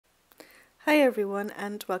Hi everyone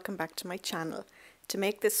and welcome back to my channel. To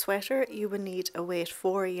make this sweater you will need a weight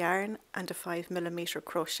 4 yarn and a 5mm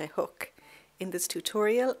crochet hook. In this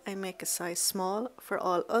tutorial I make a size small. For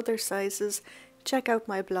all other sizes check out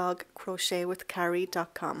my blog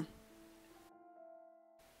crochetwithcarrie.com.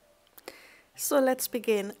 So let's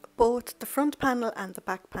begin. Both the front panel and the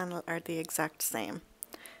back panel are the exact same.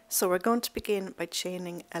 So we're going to begin by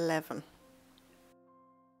chaining 11.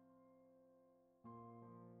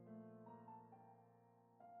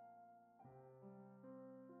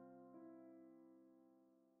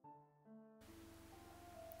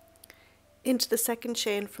 Into the second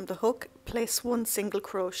chain from the hook, place 1 single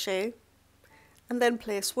crochet and then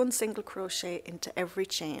place 1 single crochet into every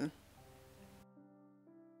chain.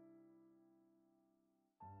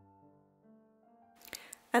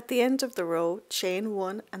 At the end of the row, chain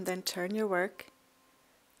 1 and then turn your work,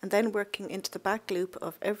 and then working into the back loop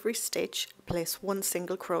of every stitch, place 1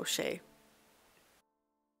 single crochet.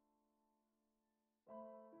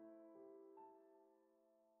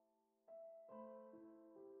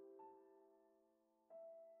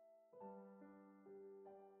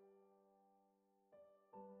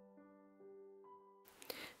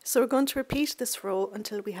 So we're going to repeat this row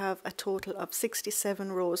until we have a total of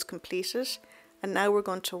 67 rows completed, and now we're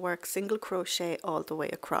going to work single crochet all the way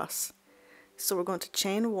across. So we're going to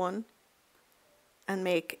chain 1 and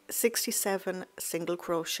make 67 single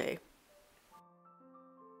crochet.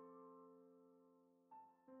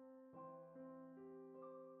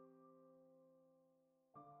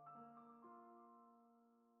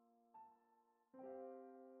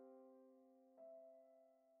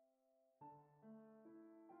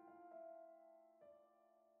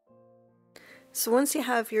 So once you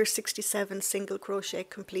have your 67 single crochet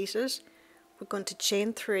completed, we're going to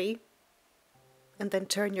chain 3 and then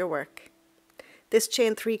turn your work. This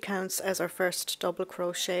chain 3 counts as our first double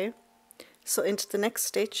crochet. So into the next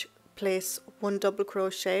stitch place 1 double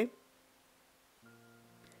crochet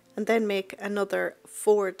and then make another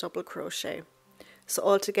 4 double crochet. So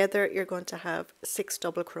altogether you're going to have 6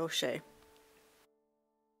 double crochet.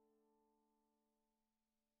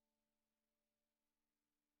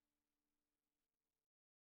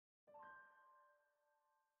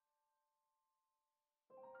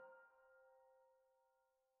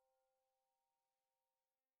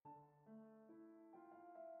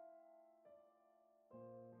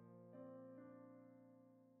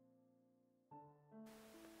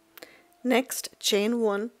 Next, chain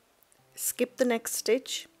 1, skip the next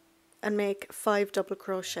stitch and make 5 double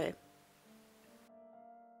crochet.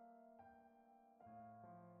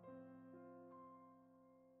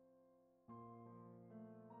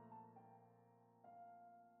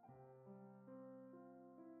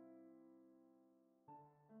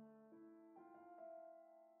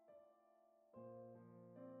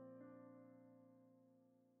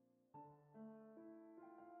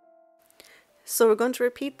 So we're going to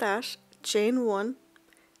repeat that, chain 1,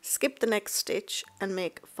 skip the next stitch and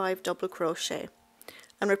make 5 double crochet,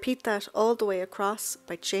 and repeat that all the way across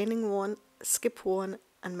by chaining 1, skip 1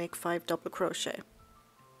 and make 5 double crochet.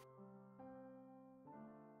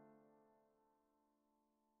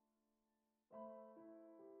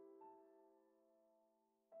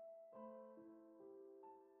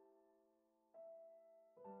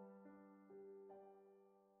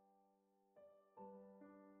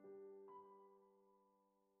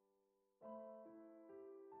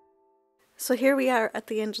 So here we are at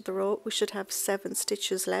the end of the row. We should have 7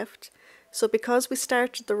 stitches left. So because we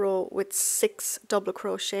started the row with 6 double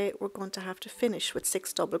crochet, we're going to have to finish with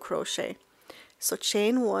 6 double crochet. So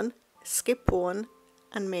chain 1, skip 1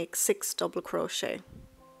 and make 6 double crochet.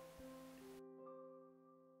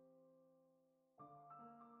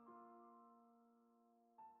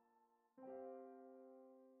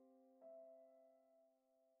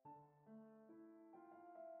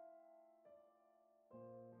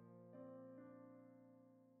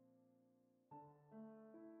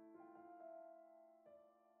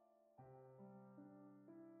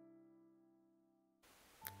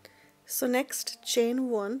 So next, chain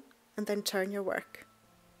 1 and then turn your work.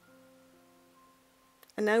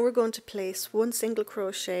 And now we're going to place 1 single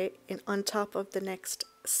crochet in on top of the next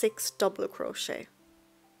 6 double crochet.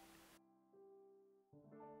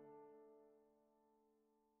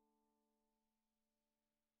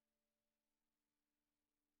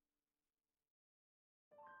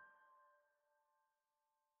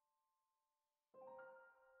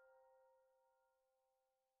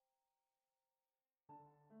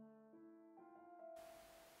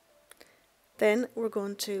 Then we're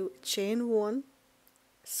going to chain 1,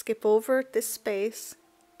 skip over this space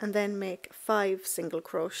and then make 5 single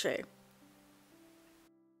crochet.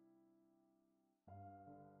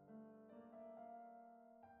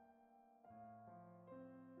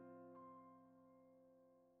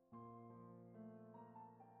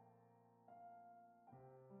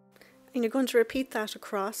 And you're going to repeat that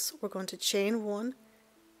across. We're going to chain 1,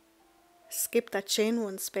 skip that chain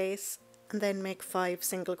 1 space, and then make 5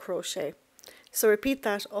 single crochet. So repeat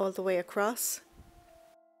that all the way across.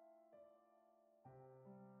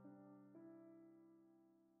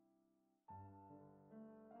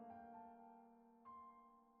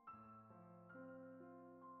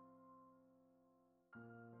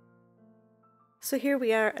 So here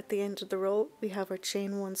we are at the end of the row. We have our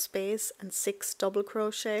chain 1 space and 6 double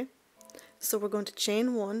crochet. So we're going to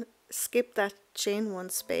chain 1, skip that chain 1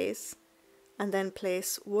 space, and then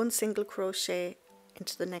place 1 single crochet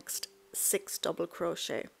into the next 6 double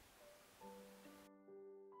crochet.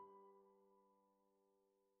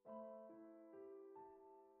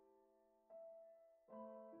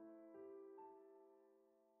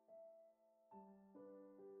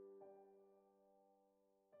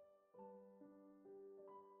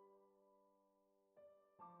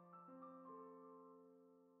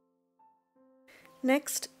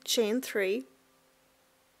 Next, chain 3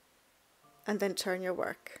 and then turn your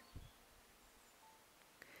work.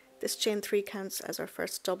 This chain 3 counts as our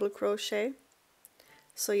first double crochet.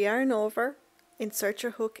 So yarn over, insert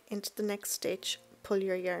your hook into the next stitch, pull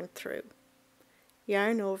your yarn through.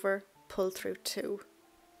 Yarn over, pull through 2.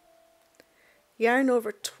 Yarn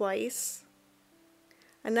over twice,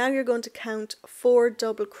 and now you're going to count 4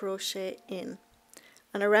 double crochet in.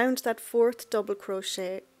 And around that 4th double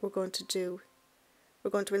crochet we're going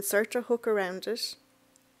to insert our hook around it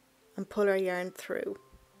and pull our yarn through.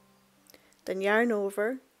 Then yarn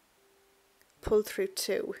over, pull through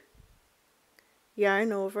 2.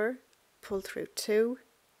 Yarn over, pull through 2,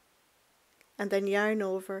 and then yarn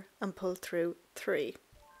over and pull through 3.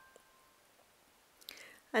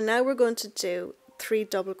 And now we're going to do 3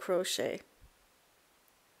 double crochet.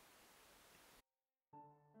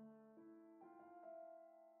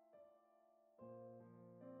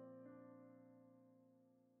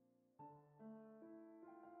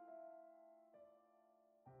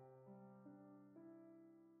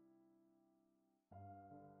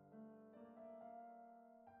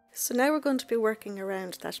 So now we're going to be working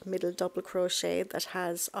around that middle double crochet that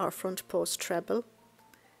has our front post treble.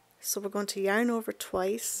 So we're going to yarn over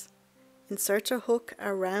twice, insert a hook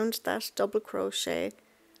around that double crochet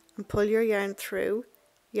and pull your yarn through,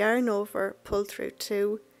 yarn over, pull through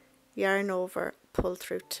 2, yarn over, pull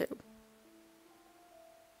through 2.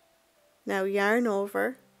 Now yarn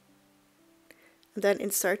over and then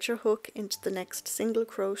insert your hook into the next single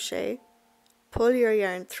crochet, pull your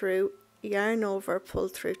yarn through, yarn over, pull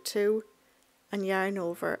through 2, and yarn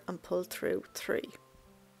over and pull through 3.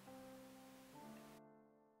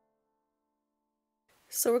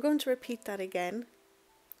 So we're going to repeat that again.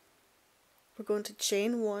 We're going to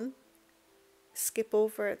chain 1, skip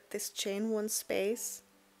over this chain 1 space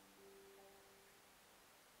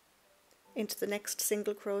into the next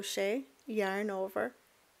single crochet, yarn over,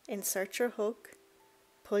 insert your hook,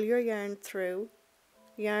 pull your yarn through,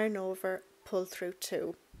 yarn over, pull through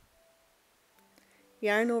 2.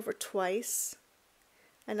 Yarn over twice,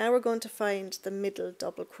 and now we're going to find the middle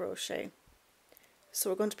double crochet. So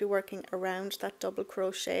we're going to be working around that double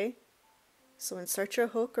crochet. So insert your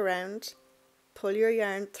hook around, pull your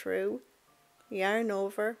yarn through, yarn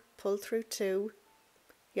over, pull through 2,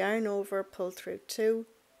 yarn over, pull through 2,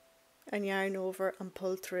 and yarn over and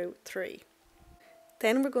pull through 3.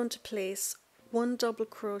 Then we're going to place 1 double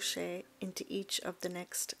crochet into each of the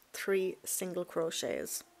next 3 single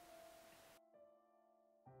crochets.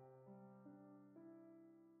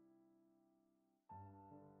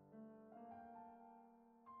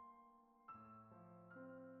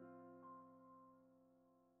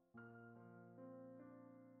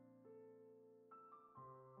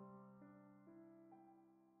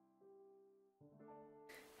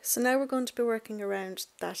 So now we're going to be working around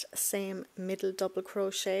that same middle double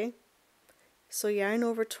crochet. So yarn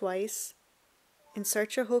over twice,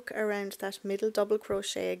 insert your hook around that middle double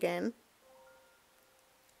crochet again,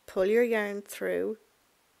 pull your yarn through,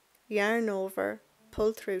 yarn over,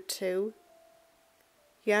 pull through 2,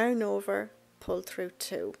 yarn over, pull through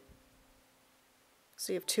 2.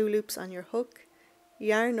 So you have 2 loops on your hook,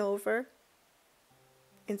 yarn over,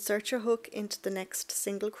 insert your hook into the next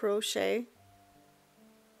single crochet,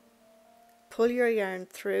 pull your yarn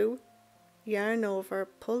through, yarn over,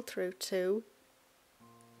 pull through 2,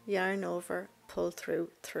 yarn over, pull through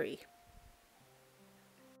 3.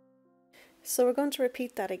 So we're going to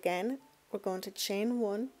repeat that again. We're going to chain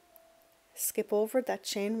 1, skip over that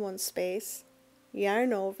chain 1 space,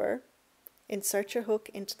 yarn over, insert your hook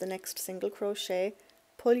into the next single crochet,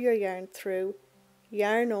 pull your yarn through,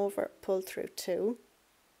 yarn over, pull through 2,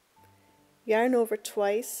 yarn over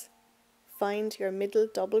twice, find your middle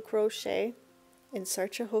double crochet,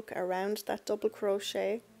 insert your hook around that double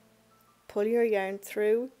crochet, pull your yarn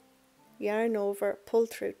through, yarn over, pull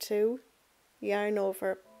through 2, yarn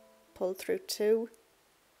over, pull through 2,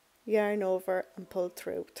 yarn over and pull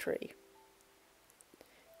through 3.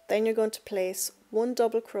 Then you're going to place 1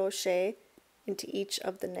 double crochet into each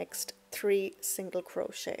of the next 3 single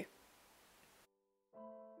crochet.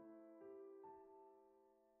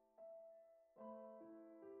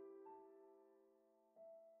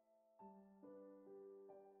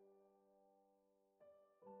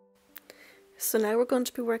 So now we're going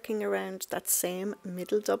to be working around that same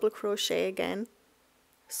middle double crochet again.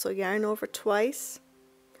 So yarn over twice,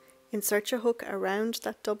 insert your hook around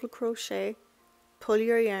that double crochet, pull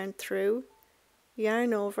your yarn through,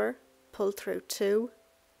 yarn over, pull through 2,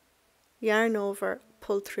 yarn over,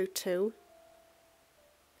 pull through 2. You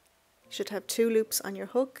should have 2 loops on your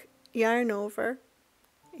hook, yarn over,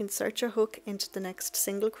 insert your hook into the next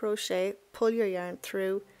single crochet, pull your yarn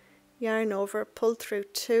through, yarn over, pull through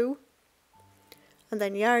 2, and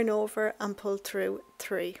then yarn over and pull through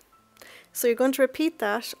 3. So you're going to repeat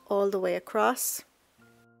that all the way across.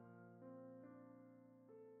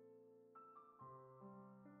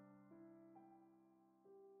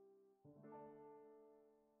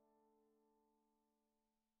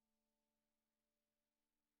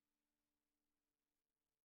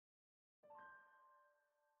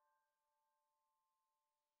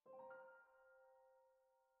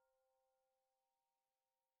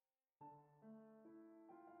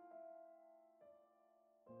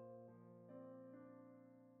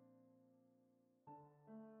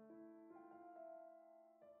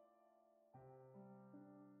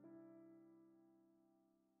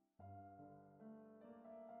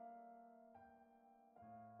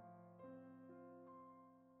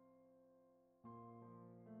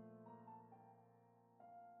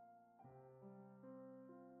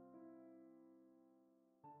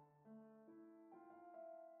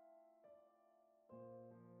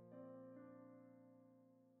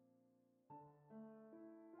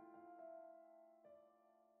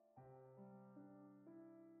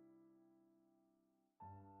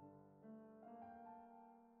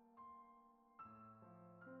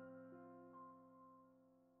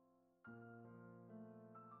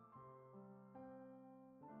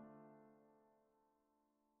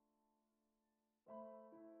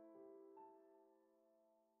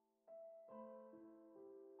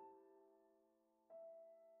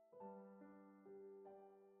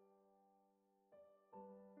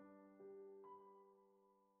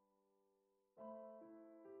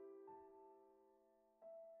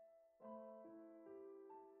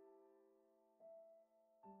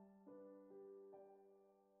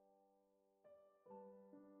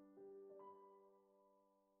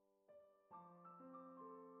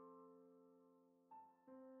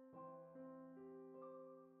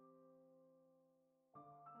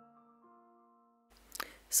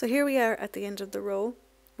 So here we are at the end of the row.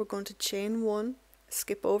 We're going to chain 1,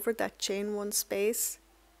 skip over that chain 1 space,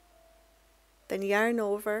 then yarn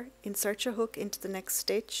over, insert your hook into the next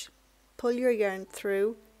stitch, pull your yarn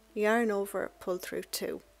through, yarn over, pull through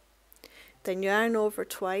 2. Then yarn over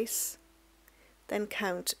twice, then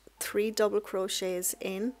count 3 double crochets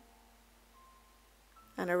in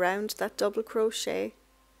and around that double crochet,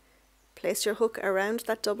 place your hook around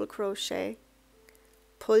that double crochet,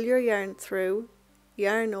 pull your yarn through,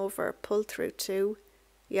 yarn over, pull through 2,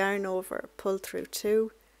 yarn over, pull through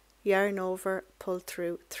 2, yarn over, pull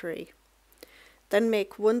through 3. Then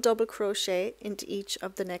make 1 double crochet into each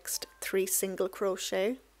of the next 3 single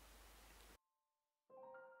crochet.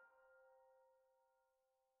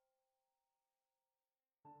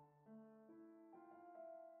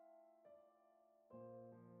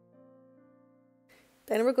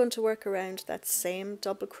 Then we're going to work around that same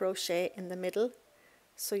double crochet in the middle.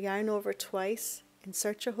 So yarn over twice,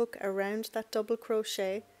 insert your hook around that double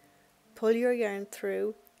crochet, pull your yarn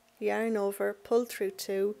through, yarn over, pull through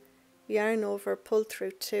 2, yarn over, pull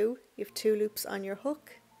through 2. You have 2 loops on your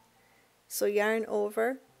hook. So yarn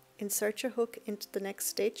over, insert your hook into the next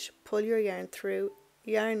stitch, pull your yarn through,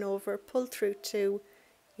 yarn over, pull through 2,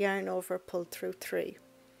 yarn over, pull through 3.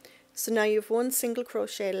 So now you have 1 single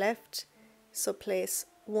crochet left, so place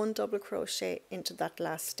 1 double crochet into that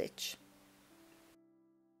last stitch.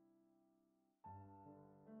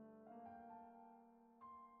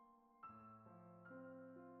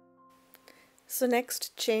 So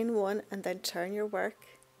next chain 1 and then turn your work,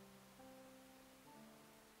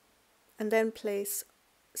 and then place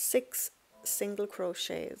 6 single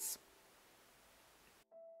crochets.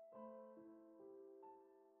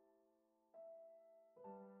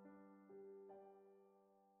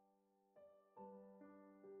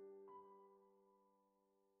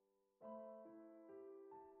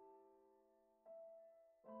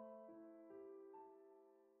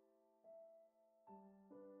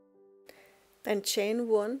 Then chain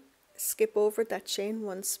 1, skip over that chain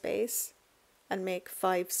 1 space and make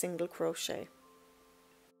 5 single crochet.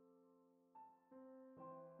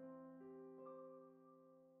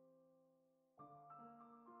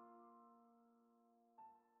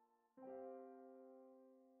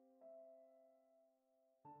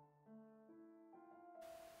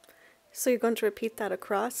 So you're going to repeat that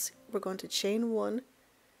across. We're going to chain 1,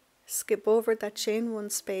 skip over that chain 1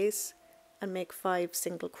 space and make 5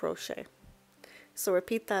 single crochet. So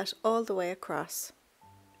repeat that all the way across.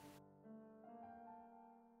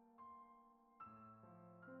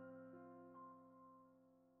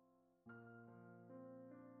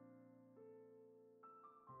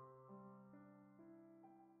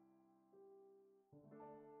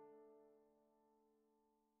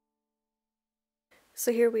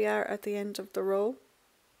 So here we are at the end of the row.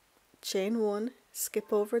 Chain 1,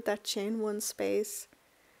 skip over that chain 1 space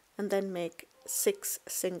and then make 6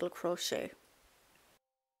 single crochet.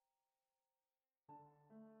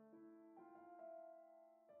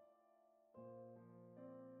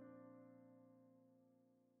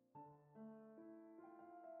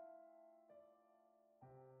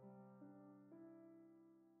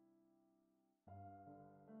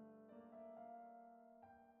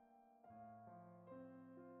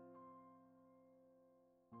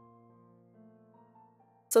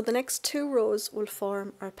 So the next 2 rows will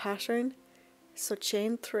form our pattern. So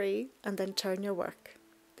chain 3 and then turn your work.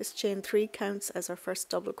 This chain 3 counts as our first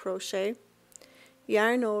double crochet.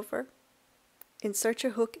 Yarn over, insert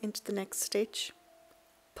your hook into the next stitch,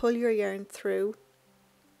 pull your yarn through,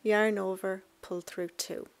 yarn over, pull through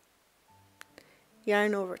 2.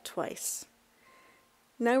 Yarn over twice.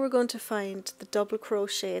 Now we're going to find the double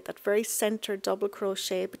crochet, that very center double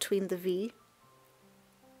crochet between the V.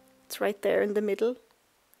 It's right there in the middle.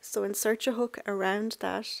 So insert your hook around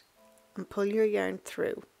that and pull your yarn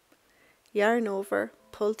through. Yarn over,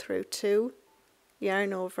 pull through 2,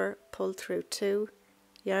 yarn over, pull through 2,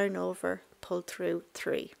 yarn over, pull through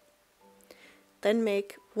 3. Then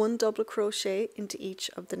make 1 double crochet into each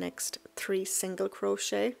of the next 3 single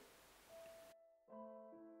crochet.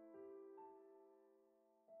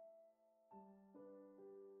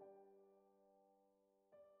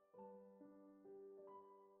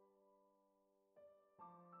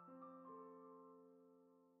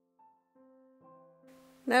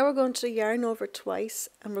 Now we're going to yarn over twice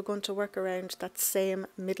and we're going to work around that same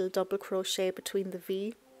middle double crochet between the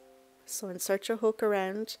V. So insert your hook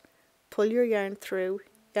around, pull your yarn through,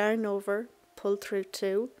 yarn over, pull through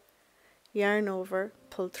 2, yarn over,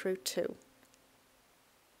 pull through 2.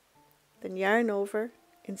 Then yarn over,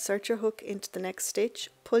 insert your hook into the next stitch,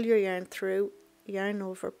 pull your yarn through, yarn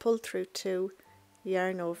over, pull through 2,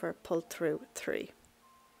 yarn over, pull through 3.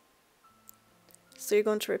 So you're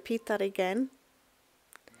going to repeat that again.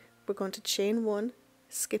 We're going to chain 1,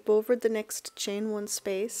 skip over the next chain 1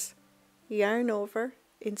 space, yarn over,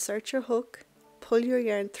 insert your hook, pull your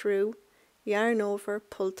yarn through, yarn over,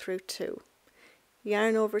 pull through 2.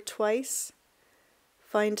 Yarn over twice,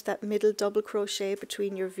 find that middle double crochet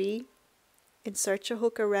between your V, insert your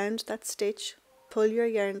hook around that stitch, pull your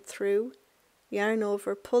yarn through, yarn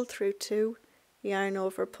over, pull through 2, yarn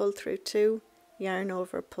over, pull through 2, yarn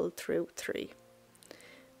over, pull through 3.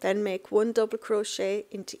 Then make 1 double crochet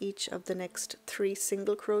into each of the next 3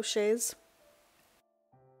 single crochets.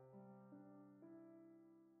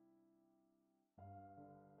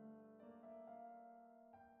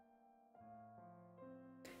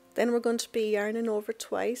 Then we're going to be yarning over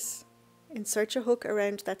twice, insert your hook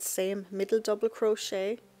around that same middle double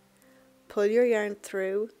crochet, pull your yarn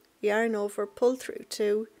through, yarn over, pull through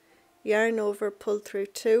 2, yarn over, pull through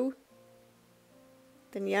 2,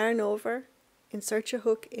 then yarn over, insert your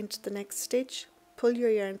hook into the next stitch, pull your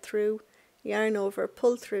yarn through, yarn over,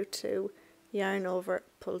 pull through 2, yarn over,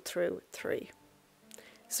 pull through 3.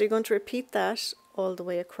 So you're going to repeat that all the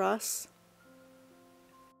way across.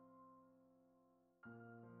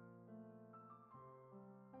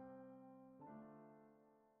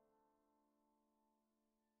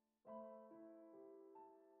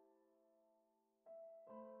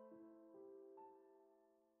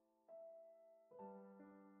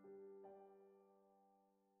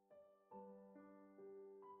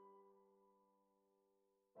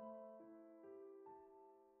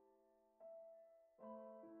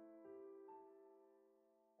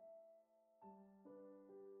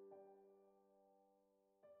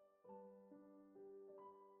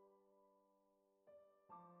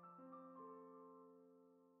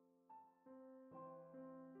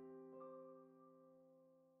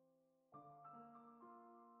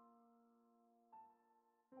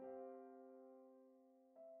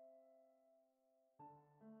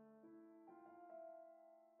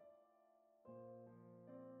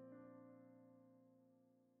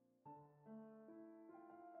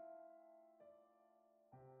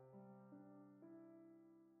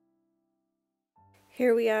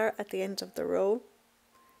 Here we are at the end of the row,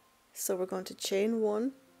 so we're going to chain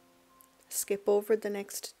 1, skip over the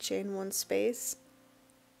next chain 1 space,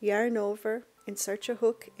 yarn over, insert your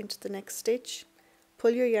hook into the next stitch, pull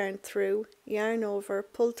your yarn through, yarn over,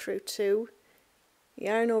 pull through 2,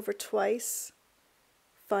 yarn over twice,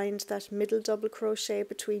 find that middle double crochet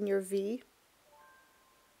between your V,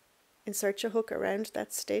 insert your hook around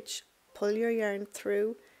that stitch, pull your yarn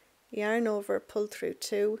through, yarn over, pull through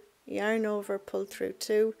 2, yarn over, pull through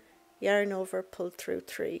 2, yarn over, pull through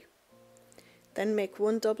 3. Then make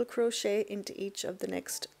 1 double crochet into each of the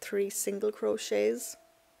next 3 single crochets.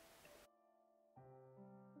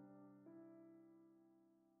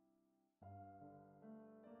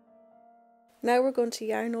 Now we're going to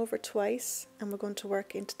yarn over twice and we're going to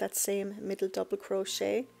work into that same middle double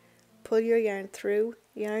crochet. Pull your yarn through,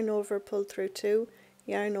 yarn over, pull through 2,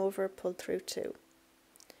 yarn over, pull through 2.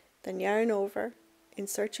 Then yarn over,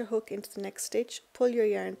 insert your hook into the next stitch, pull your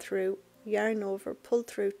yarn through, yarn over, pull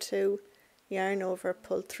through 2, yarn over,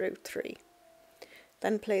 pull through 3.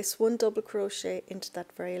 Then place 1 double crochet into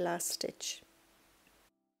that very last stitch.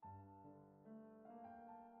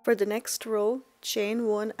 For the next row, chain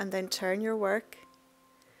 1 and then turn your work,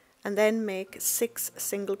 and then make 6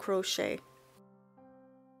 single crochet.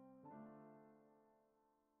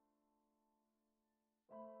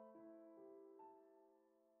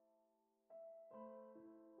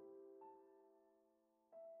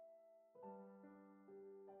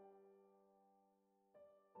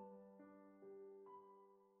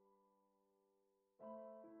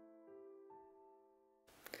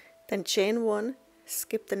 Then chain 1,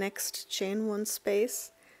 skip the next chain 1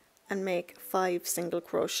 space and make 5 single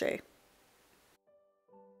crochet.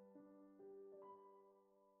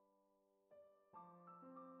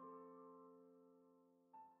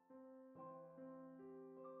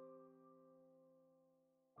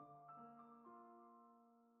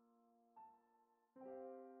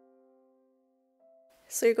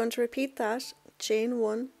 So you're going to repeat that, chain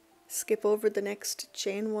 1, skip over the next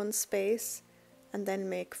chain 1 space and then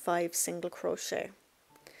make 5 single crochet.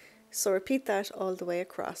 So repeat that all the way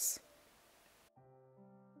across.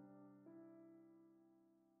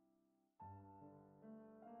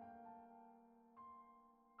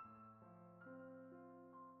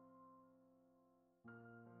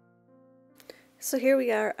 So here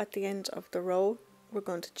we are at the end of the row. We're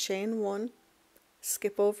going to chain 1,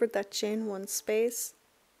 skip over that chain 1 space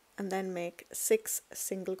and then make 6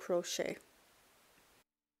 single crochet.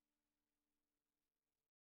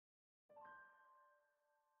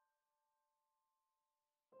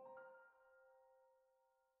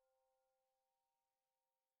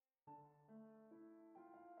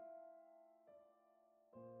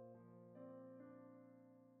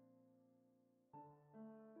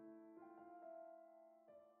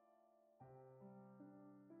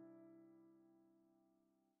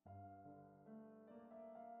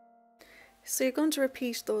 So you're going to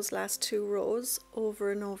repeat those last 2 rows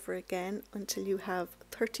over and over again until you have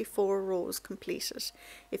 34 rows completed.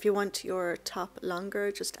 If you want your top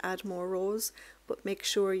longer, just add more rows, but make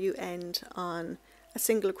sure you end on a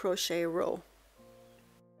single crochet row.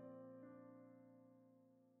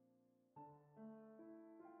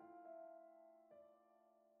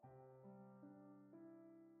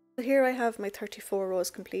 Here I have my 34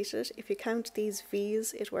 rows completed. If you count these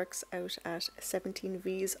V's, it works out at 17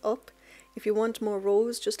 V's up. If you want more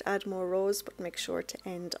rows, just add more rows, but make sure to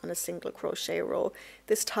end on a single crochet row.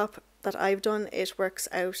 This top that I've done, it works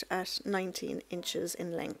out at 19 inches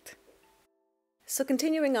in length. So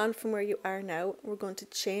continuing on from where you are now, we're going to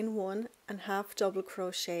chain 1 and half double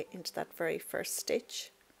crochet into that very first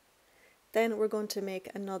stitch. Then we're going to make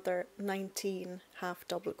another 19 half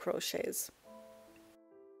double crochets.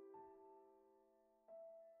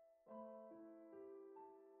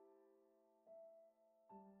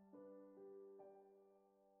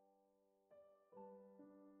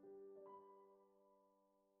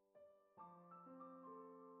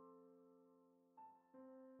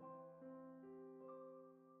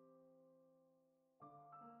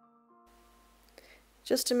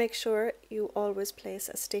 Just to make sure, you always place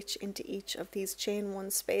a stitch into each of these chain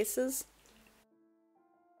 1 spaces.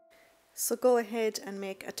 So go ahead and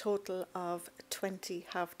make a total of 20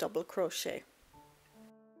 half double crochet.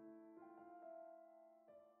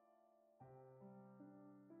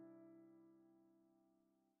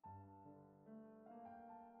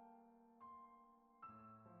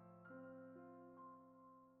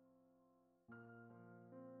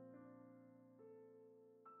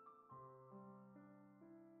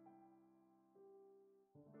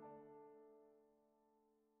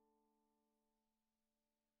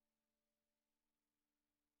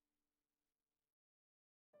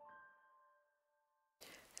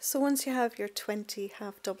 So once you have your 20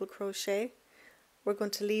 half double crochet, we're going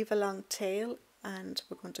to leave a long tail and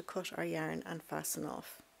we're going to cut our yarn and fasten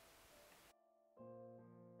off.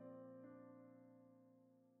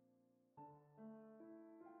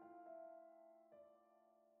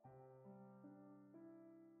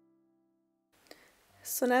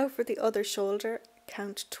 So now for the other shoulder,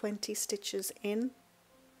 count 20 stitches in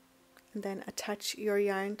and then attach your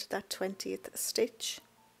yarn to that 20th stitch.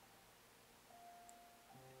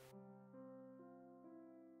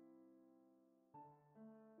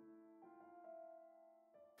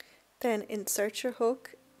 Then insert your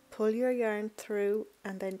hook, pull your yarn through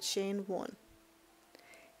and then chain 1.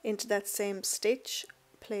 Into that same stitch,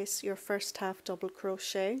 place your first half double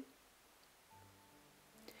crochet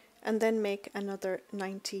and then make another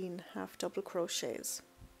 19 half double crochets.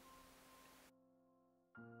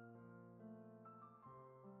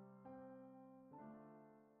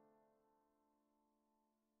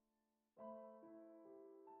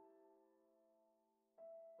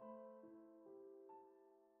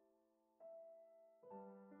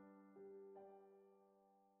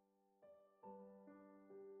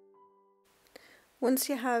 Once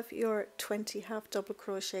you have your 20 half double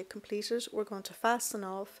crochet completed, we're going to fasten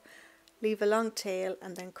off, leave a long tail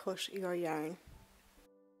and then cut your yarn.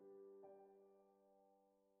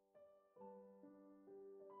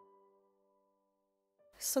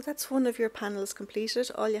 So that's one of your panels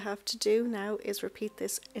completed. All you have to do now is repeat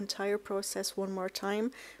this entire process one more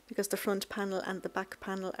time because the front panel and the back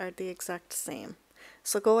panel are the exact same.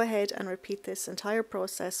 So go ahead and repeat this entire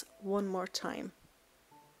process one more time.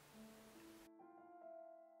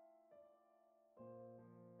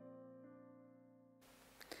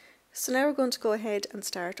 So now we're going to go ahead and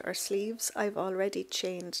start our sleeves. I've already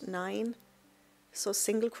chained 9, so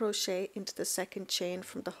single crochet into the second chain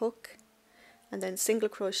from the hook and then single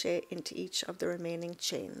crochet into each of the remaining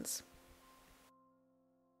chains.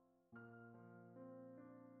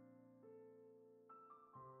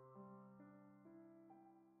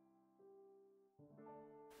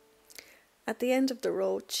 At the end of the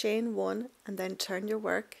row, chain 1 and then turn your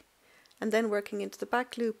work, and then working into the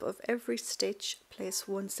back loop of every stitch, place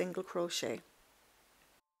 1 single crochet.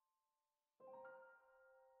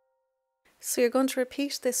 So you're going to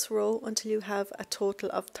repeat this row until you have a total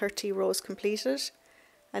of 30 rows completed,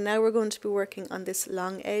 and now we're going to be working on this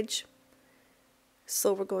long edge.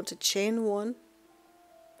 So we're going to chain 1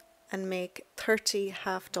 and make 30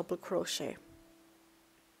 half double crochet.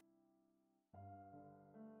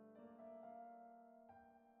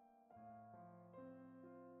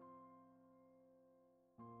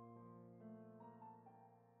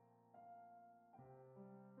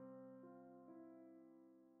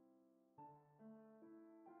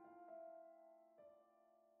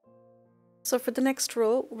 So for the next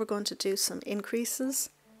row we're going to do some increases.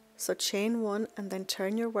 So chain 1 and then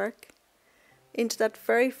turn your work. Into that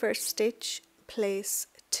very first stitch, place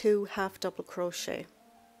 2 half double crochet.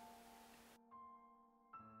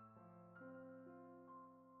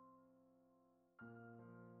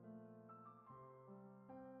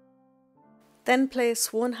 Then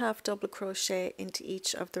place 1 half double crochet into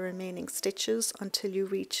each of the remaining stitches until you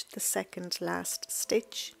reach the second last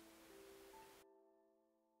stitch.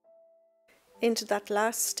 Into that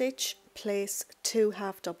last stitch, place 2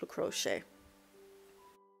 half double crochet.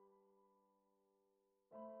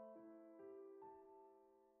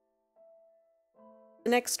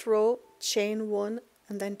 The next row, chain 1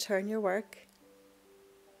 and then turn your work,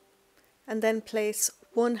 and then place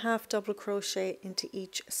 1 half double crochet into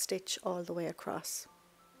each stitch all the way across.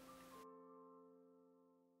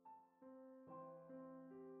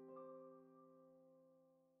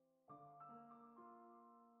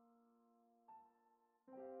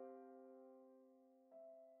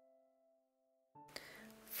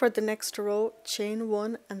 For the next row, chain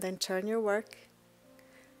 1 and then turn your work,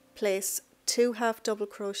 place 2 half double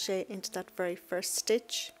crochet into that very first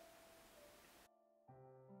stitch,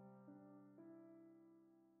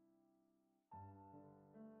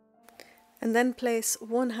 and then place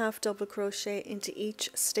 1 half double crochet into each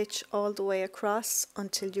stitch all the way across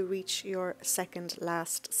until you reach your second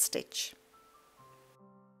last stitch.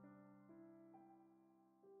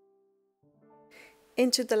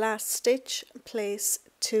 Into the last stitch, place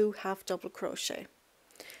 2 half double crochet.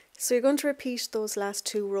 So you're going to repeat those last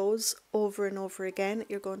 2 rows over and over again.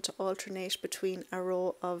 You're going to alternate between a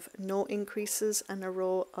row of no increases and a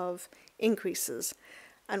row of increases,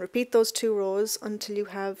 and repeat those 2 rows until you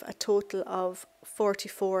have a total of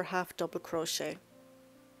 44 half double crochet.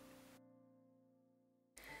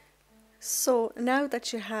 So now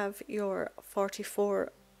that you have your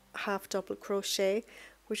 44 half double crochet,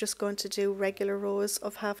 we're just going to do regular rows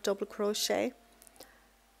of half double crochet.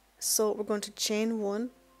 So we're going to chain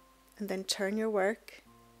one and then turn your work,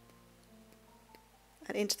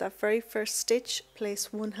 and into that very first stitch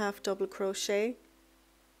place one half double crochet,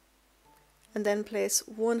 and then place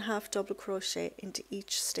one half double crochet into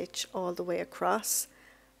each stitch all the way across,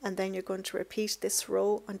 and then you're going to repeat this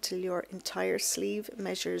row until your entire sleeve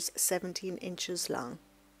measures 17 inches long.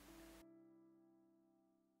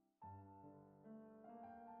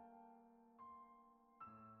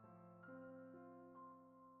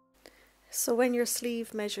 So when your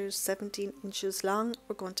sleeve measures 17 inches long,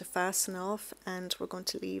 we're going to fasten off and we're going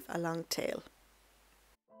to leave a long tail.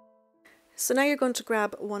 So now you're going to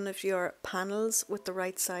grab one of your panels with the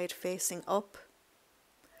right side facing up,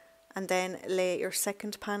 and then lay your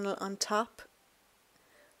second panel on top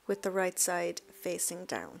with the right side facing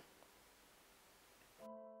down.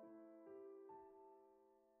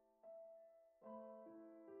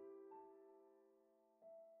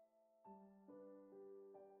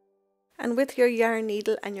 And with your yarn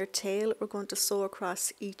needle and your tail, we're going to sew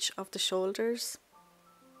across each of the shoulders.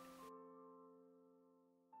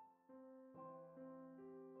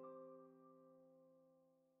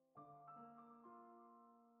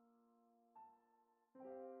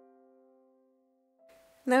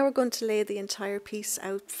 Now we're going to lay the entire piece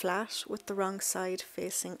out flat with the wrong side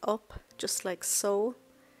facing up, just like so.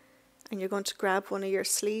 And you're going to grab one of your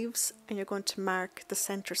sleeves and you're going to mark the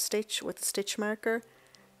center stitch with a stitch marker,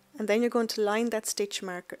 and then you're going to line that stitch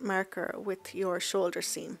marker with your shoulder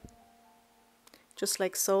seam, just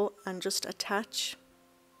like so, and just attach.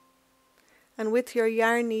 And with your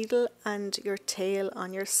yarn needle and your tail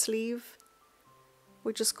on your sleeve,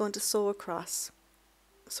 we're just going to sew across.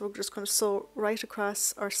 So we're just going to sew right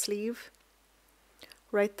across our sleeve,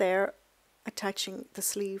 right there, attaching the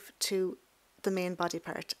sleeve to the main body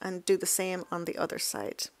part, and do the same on the other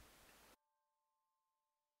side.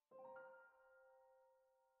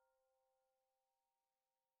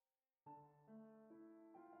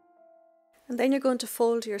 And then you're going to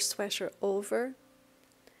fold your sweater over,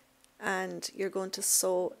 and you're going to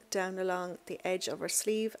sew down along the edge of our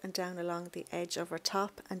sleeve and down along the edge of our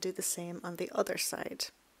top, and do the same on the other side.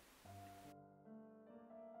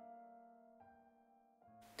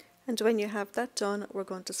 And when you have that done, we're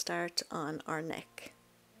going to start on our neck.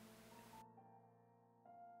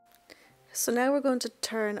 So now we're going to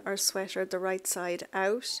turn our sweater the right side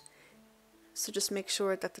out. So just make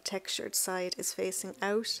sure that the textured side is facing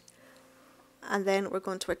out. And then we're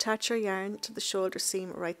going to attach our yarn to the shoulder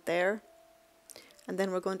seam right there, and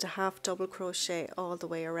then we're going to half double crochet all the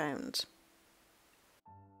way around.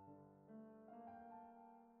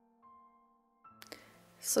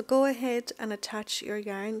 So go ahead and attach your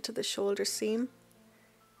yarn to the shoulder seam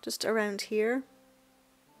just around here,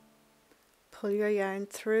 pull your yarn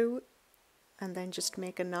through and then just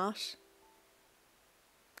make a knot.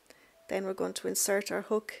 Then we're going to insert our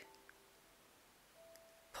hook,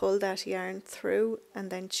 pull that yarn through and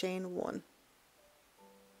then chain one,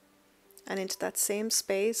 and into that same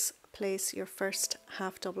space place your first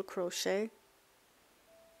half double crochet,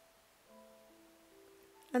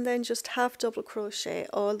 and then just half double crochet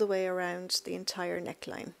all the way around the entire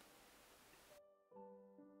neckline.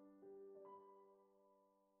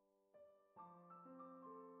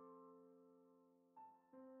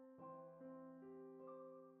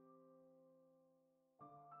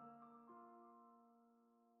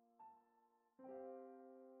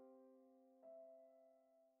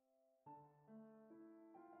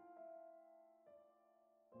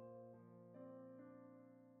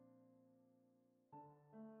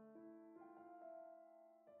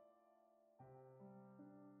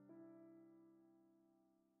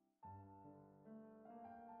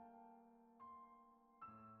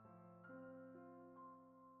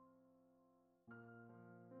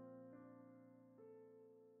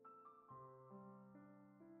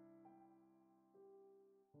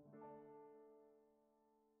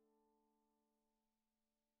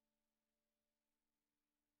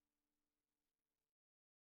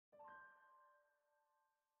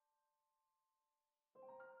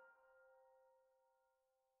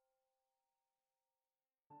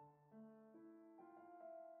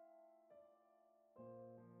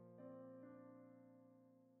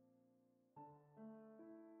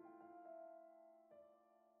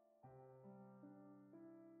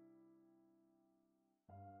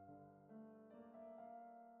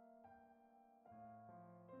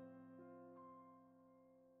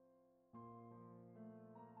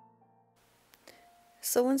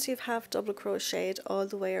 So once you've half double crocheted all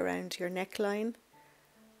the way around your neckline,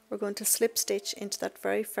 we're going to slip stitch into that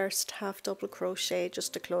very first half double crochet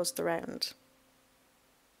just to close the round.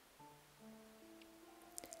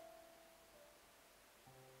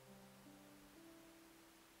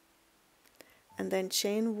 and then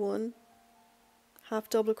chain 1, half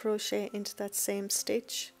double crochet into that same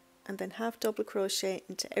stitch, and then half double crochet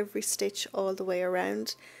into every stitch all the way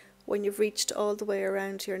around. When you've reached all the way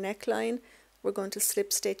around your neckline, we're going to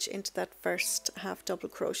slip stitch into that first half double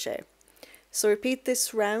crochet. So repeat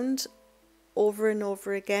this round over and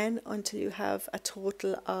over again until you have a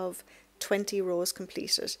total of 20 rows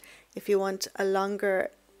completed. If you want a longer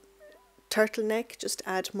turtleneck, just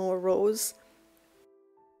add more rows.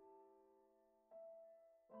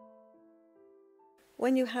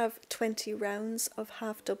 When you have 20 rounds of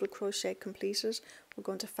half double crochet completed, we're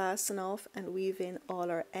going to fasten off and weave in all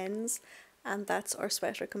our ends, and that's our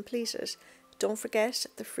sweater completed. Don't forget,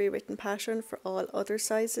 the free written pattern for all other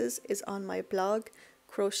sizes is on my blog,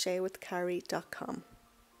 crochetwithcarrie.com.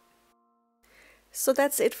 So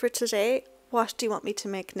that's it for today. What do you want me to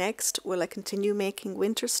make next? Will I continue making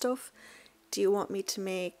winter stuff? Do you want me to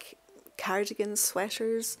make cardigans,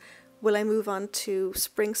 sweaters? Will I move on to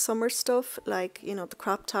spring summer stuff like, you know, the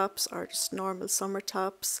crop tops or just normal summer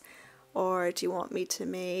tops? Or do you want me to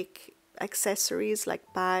make accessories like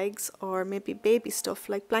bags or maybe baby stuff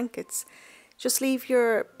like blankets? Just leave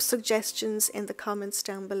your suggestions in the comments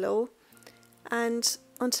down below. And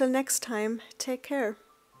until next time, take care.